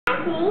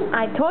scratch me.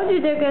 I told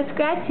you they're going to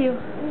scratch you.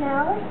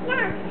 No, it's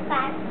not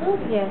scratch me.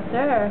 Yes,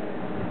 sir.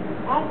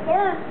 I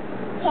do.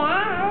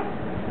 Yeah.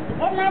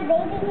 And my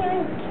baby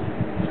can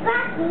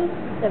scratch me.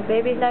 The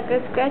baby's not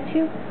going to scratch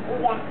you?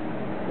 Yeah.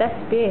 That's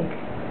big.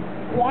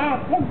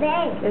 Yeah, it's a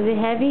big. Is it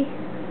heavy?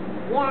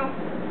 Yeah.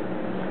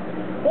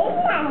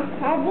 It's not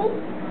heavy.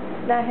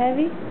 Not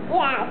heavy?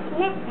 Yeah, it's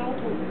not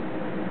heavy.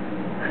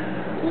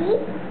 See?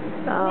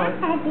 Oh. Not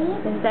heavy.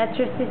 Is that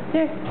your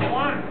sister?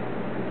 Yeah.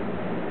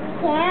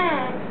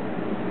 Yeah.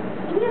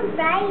 You can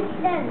fly to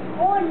the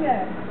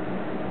corner.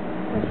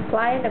 It's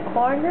fly in the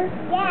corner?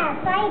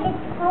 Yeah, fly to the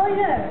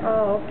corner.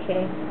 Oh,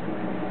 okay.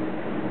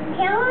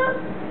 Kill him?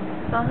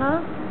 Uh-huh.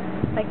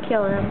 I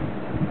kill him.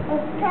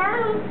 Kill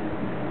him.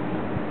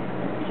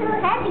 Too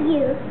heavy,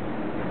 you.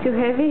 Too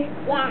heavy?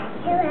 Yeah,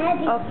 too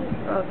heavy. Oh,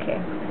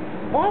 okay.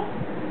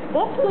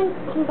 This one's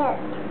too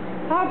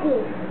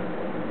heavy.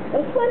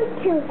 This one's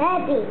too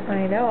heavy.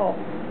 I know.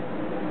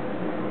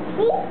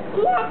 See?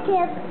 He's not too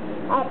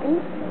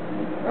heavy.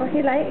 Oh,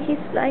 he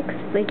likes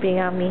sleeping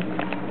on me.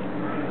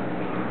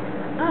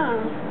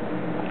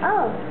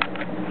 Oh.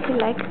 He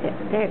likes it.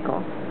 There you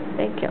go.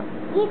 Thank you.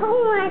 You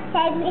don't want to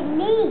sleep with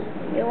me.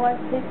 You want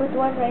to sleep with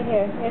one right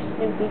here? Here's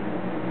Snoopy.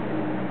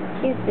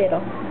 He's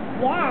little.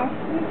 Yes.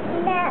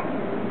 Not.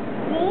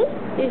 See?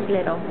 He's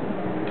little.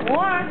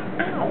 Yeah.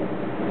 Ow.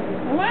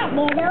 Not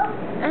little.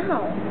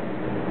 Ow.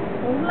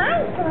 It's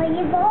mine for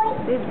you, boy.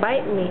 He's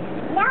biting me.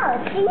 No,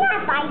 she's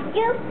not bite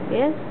you.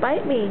 Yes,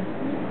 bite me.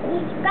 You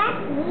scratch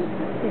me.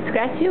 He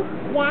scratch you?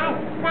 Yeah,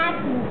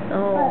 scratch me.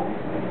 Oh.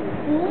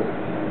 See?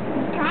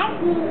 You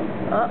scratch me.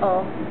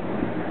 Uh-oh.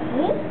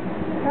 See?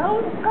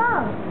 Don't go.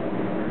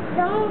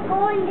 Don't go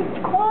in this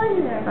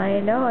corner. I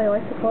know. I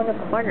want to go in the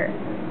corner.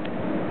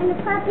 And the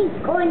puppy's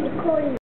go in the corner.